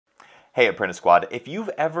Hey Apprentice Squad, if you've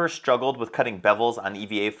ever struggled with cutting bevels on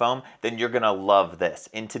EVA foam, then you're gonna love this.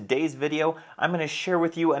 In today's video, I'm gonna share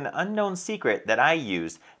with you an unknown secret that I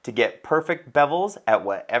use to get perfect bevels at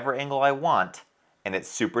whatever angle I want, and it's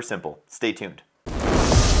super simple. Stay tuned.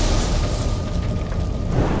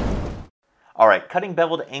 Alright, cutting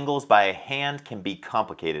beveled angles by hand can be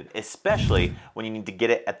complicated, especially when you need to get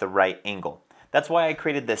it at the right angle. That's why I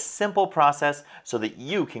created this simple process so that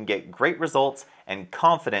you can get great results and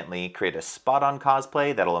confidently create a spot-on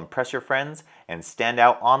cosplay that'll impress your friends and stand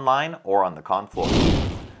out online or on the con floor.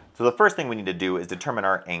 So the first thing we need to do is determine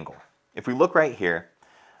our angle. If we look right here,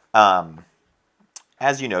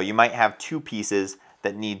 as you know, you might have two pieces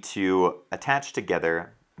that need to attach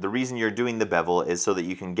together. The reason you're doing the bevel is so that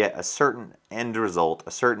you can get a certain end result,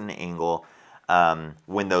 a certain angle,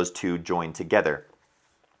 when those two join together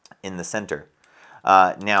in the center.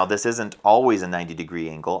 Now, this isn't always a 90-degree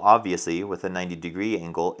angle. Obviously, with a 90-degree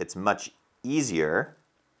angle, it's much easier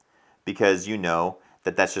because you know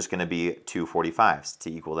that that's just going to be 2 45s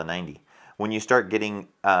to equal the 90. When you start getting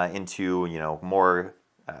into more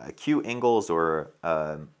acute angles or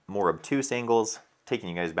more obtuse angles, taking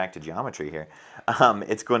you guys back to geometry here,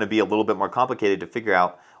 it's going to be a little bit more complicated to figure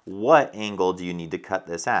out what angle do you need to cut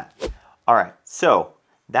this at. All right, so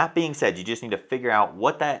that being said, you just need to figure out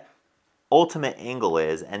what that ultimate angle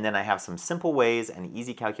is, and then I have some simple ways and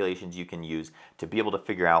easy calculations you can use to be able to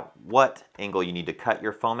figure out what angle you need to cut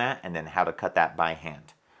your foam at and then how to cut that by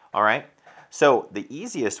hand. All right, so the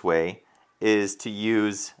easiest way is to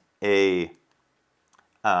use a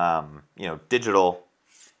digital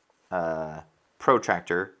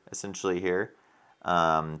protractor essentially here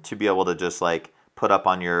to be able to just like put up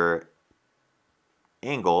on your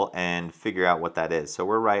angle and figure out what that is. So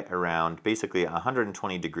we're right around basically a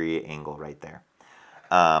 120-degree angle right there.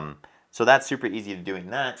 So that's super easy to doing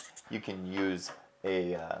that. You can use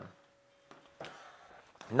a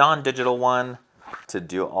non-digital one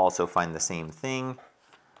to also find the same thing.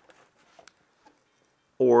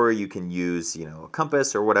 Or you can use a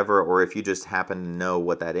compass or whatever, or if you just happen to know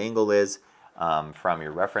what that angle is from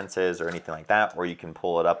your references or anything like that, or you can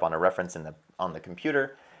pull it up on a reference on the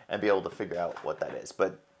computer and be able to figure out what that is.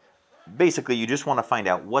 But basically, you just want to find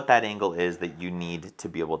out what that angle is that you need to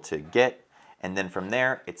be able to get, and then from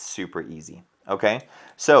there, it's super easy. Okay,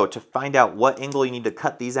 so to find out what angle you need to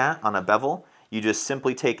cut these at on a bevel, you just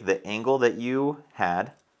simply take the angle that you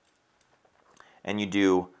had, and you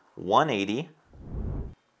do 180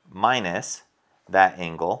 minus that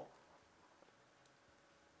angle.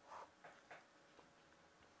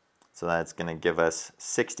 So that's going to give us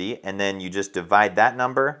 60, and then you just divide that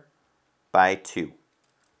number by 2.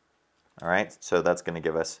 All right, so that's going to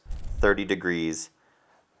give us 30 degrees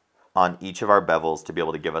on each of our bevels to be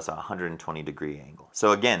able to give us a 120-degree angle.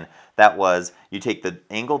 So again, that was, you take the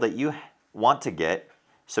angle that you want to get,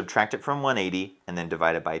 subtract it from 180, and then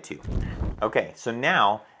divide it by 2. Okay, so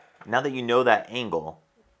now that you know that angle,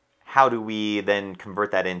 how do we then convert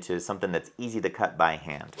that into something that's easy to cut by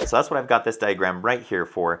hand? So that's what I've got this diagram right here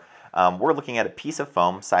for. We're looking at a piece of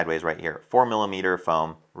foam sideways right here, 4mm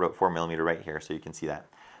foam, wrote 4mm right here so you can see that.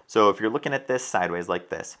 So if you're looking at this sideways like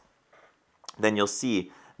this, then you'll see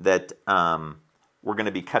that we're going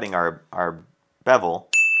to be cutting our bevel.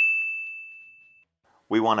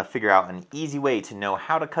 We want to figure out an easy way to know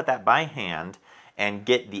how to cut that by hand and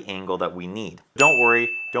get the angle that we need. Don't worry,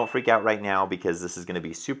 don't freak out right now because this is going to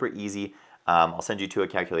be super easy. I'll send you to a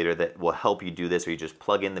calculator that will help you do this, where you just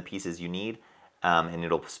plug in the pieces you need and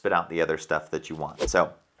it'll spit out the other stuff that you want.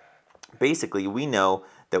 So basically, we know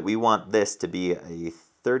that we want this to be a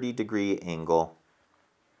 30-degree angle,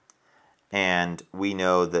 and we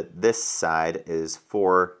know that this side is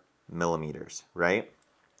 4mm, right?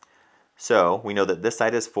 So we know that this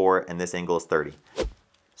side is 4 and this angle is 30.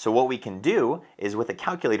 So what we can do is with a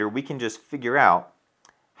calculator, we can just figure out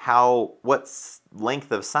what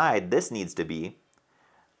length of side this needs to be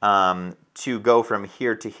to go from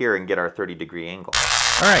here to here and get our 30-degree angle.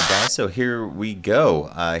 All right, guys, so here we go.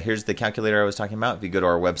 Here's the calculator I was talking about. If you go to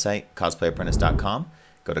our website, cosplayapprentice.com,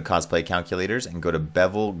 go to Cosplay Calculators and go to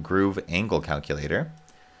Bevel Groove Angle Calculator.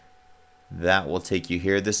 That will take you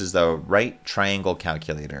here. This is the right triangle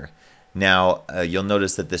calculator. Now, you'll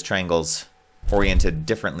notice that this triangle's oriented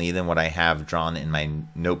differently than what I have drawn in my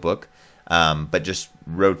notebook, but just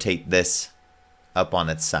rotate this up on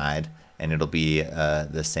its side and it'll be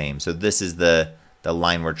the same. So this is the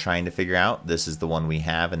line we're trying to figure out. This is the one we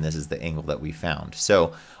have, and this is the angle that we found.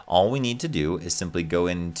 So all we need to do is simply go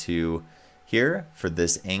into here for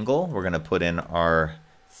this angle. We're going to put in our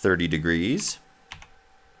 30 degrees.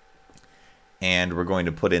 And we're going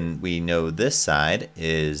to put in, we know this side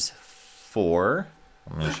is 4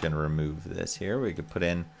 I'm just going to remove this here. We could put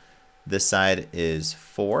in this side is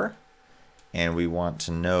 4, and we want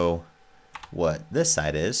to know what this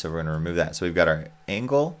side is, so we're going to remove that. So we've got our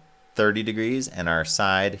angle 30 degrees and our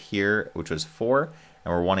side here, which was 4,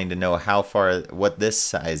 and we're wanting to know how far, what this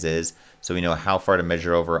size is, so we know how far to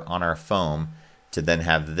measure over on our foam to then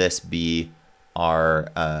have this be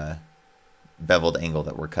our beveled angle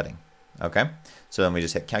that we're cutting. Okay, so then we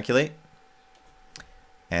just hit calculate,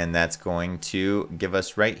 and that's going to give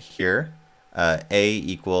us right here A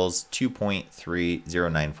equals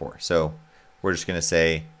 2.3094. So we're just going to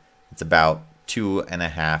say it's about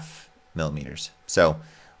 2.5 millimeters. So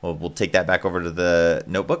we'll take that back over to the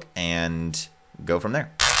notebook and go from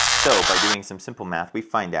there. So by doing some simple math, we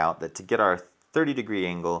find out that to get our 30-degree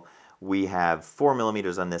angle, we have 4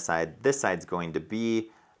 millimeters on this side. This side's going to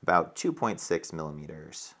be about 2.6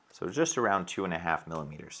 millimeters. So just around 2.5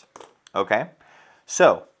 millimeters. Okay,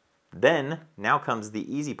 so then now comes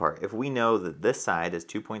the easy part. If we know that this side is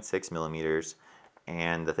 2.6 millimeters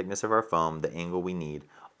and the thickness of our foam, the angle we need,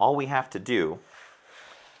 all we have to do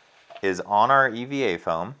is on our EVA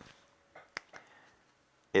foam,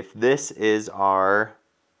 if this is our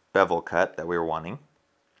bevel cut that we were wanting,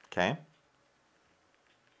 okay,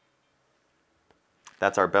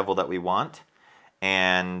 that's our bevel that we want,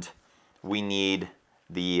 and we need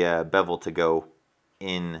the bevel to go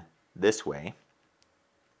in this way,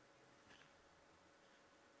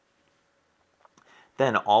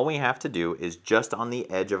 then all we have to do is just on the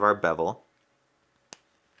edge of our bevel,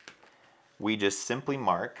 we just simply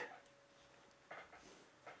mark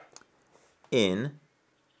in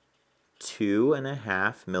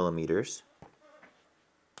 2.5 millimeters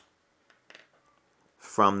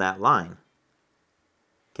from that line.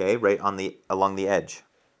 Okay, right on the along the edge.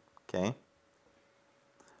 Okay,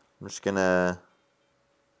 I'm just gonna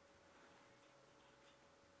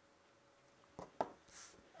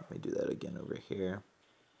let me do that again over here.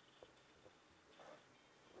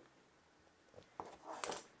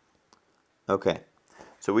 Okay,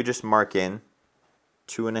 so we just mark in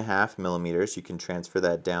 2.5 millimeters. You can transfer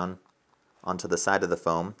that down onto the side of the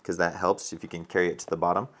foam because that helps if you can carry it to the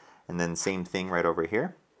bottom. And then same thing right over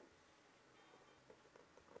here.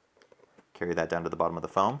 Carry that down to the bottom of the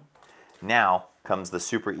foam. Now comes the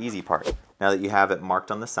super easy part. Now that you have it marked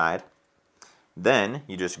on the side, then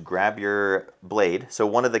you just grab your blade. So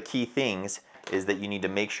one of the key things is that you need to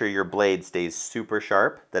make sure your blade stays super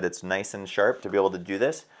sharp, that it's nice and sharp to be able to do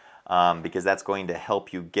this, because that's going to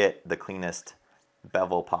help you get the cleanest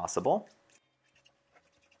bevel possible.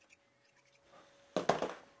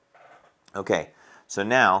 Okay, so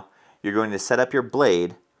now you're going to set up your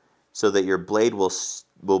blade so that your blade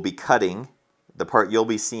will be cutting, the part you'll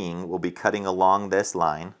be seeing will be cutting along this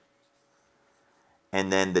line,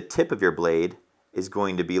 and then the tip of your blade is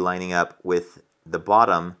going to be lining up with the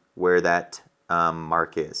bottom where that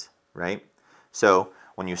mark is, right? So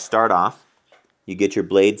when you start off, you get your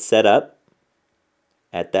blade set up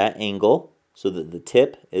at that angle so that the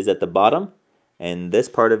tip is at the bottom, and this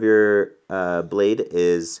part of your blade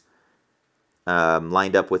is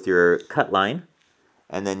lined up with your cut line,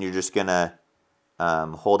 and then you're just gonna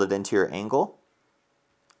hold it into your angle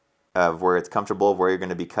of where it's comfortable, of where you're going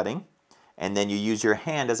to be cutting, and then you use your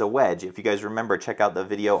hand as a wedge. If you guys remember, check out the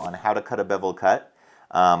video on how to cut a bevel cut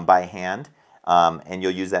by hand, and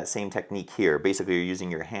you'll use that same technique here. Basically, you're using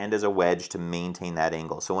your hand as a wedge to maintain that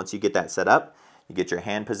angle. So once you get that set up, you get your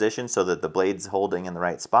hand positioned so that the blade's holding in the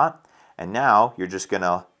right spot, and now you're just going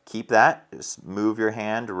to keep that, just move your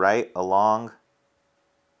hand right along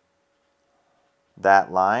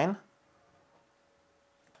that line,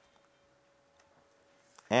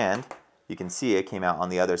 and you can see it came out on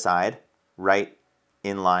the other side right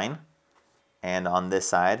in line, and on this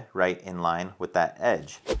side right in line with that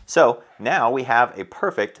edge. So now we have a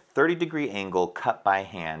perfect 30-degree angle cut by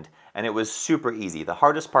hand, and it was super easy. The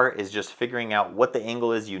hardest part is just figuring out what the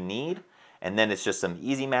angle is you need, and then it's just some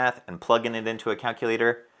easy math and plugging it into a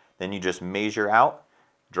calculator. Then you just measure out,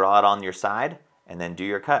 draw it on your side, and then do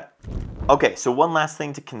your cut. Okay, so one last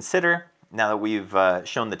thing to consider now that we've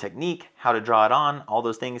shown the technique, how to draw it on, all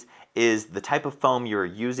those things, is the type of foam you're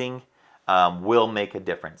using will make a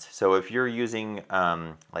difference. So if you're using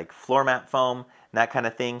like floor mat foam, that kind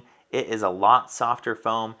of thing, it is a lot softer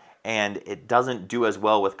foam and it doesn't do as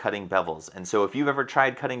well with cutting bevels. And so if you've ever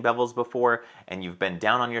tried cutting bevels before and you've been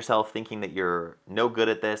down on yourself thinking that you're no good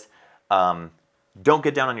at this, don't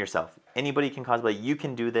get down on yourself. Anybody can cosplay, you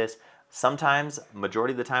can do this. Sometimes,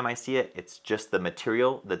 majority of the time I see it, it's just the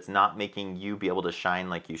material that's not making you be able to shine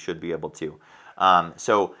like you should be able to.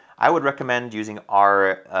 So I would recommend using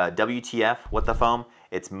our WTF, What the Foam.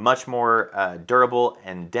 It's much more durable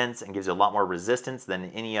and dense and gives you a lot more resistance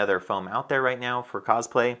than any other foam out there right now for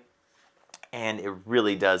cosplay. And it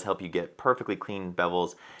really does help you get perfectly clean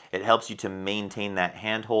bevels. It helps you to maintain that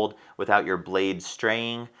handhold without your blade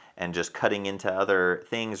straying and just cutting into other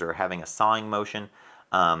things or having a sawing motion.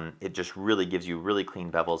 It just really gives you really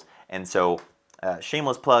clean bevels. And so,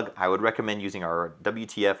 shameless plug, I would recommend using our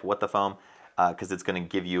WTF What the Foam because it's going to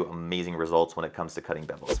give you amazing results when it comes to cutting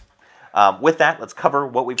bevels. With that, let's cover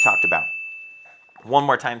what we've talked about. One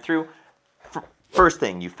more time through. First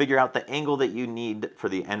thing, you figure out the angle that you need for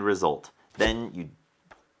the end result. Then you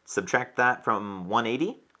subtract that from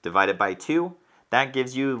 180, divide it by 2. That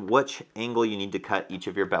gives you which angle you need to cut each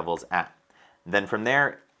of your bevels at. Then from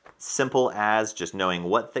there, simple as just knowing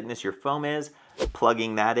what thickness your foam is,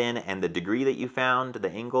 plugging that in and the degree that you found, the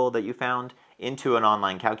angle that you found, into an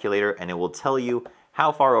online calculator, and it will tell you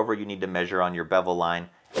how far over you need to measure on your bevel line.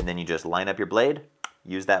 And then you just line up your blade,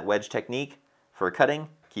 use that wedge technique for cutting,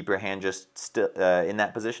 keep your hand just in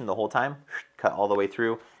that position the whole time, cut all the way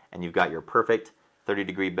through, and you've got your perfect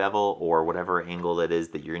 30-degree bevel or whatever angle it is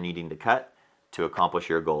that you're needing to cut to accomplish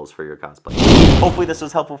your goals for your cosplay. Hopefully this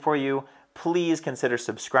was helpful for you. Please consider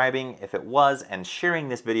subscribing if it was and sharing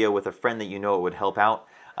this video with a friend that you know it would help out.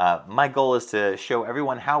 My goal is to show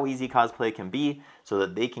everyone how easy cosplay can be so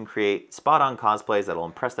that they can create spot-on cosplays that will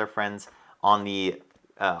impress their friends on the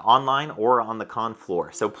online or on the con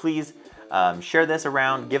floor. So please share this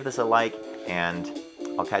around, give this a like, and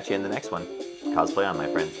I'll catch you in the next one. Cosplay on, my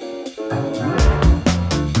friends.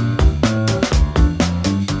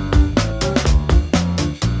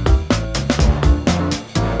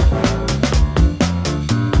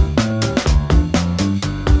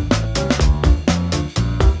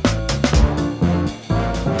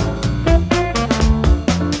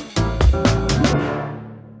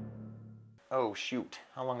 Oh shoot,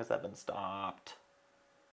 how long has that been stopped?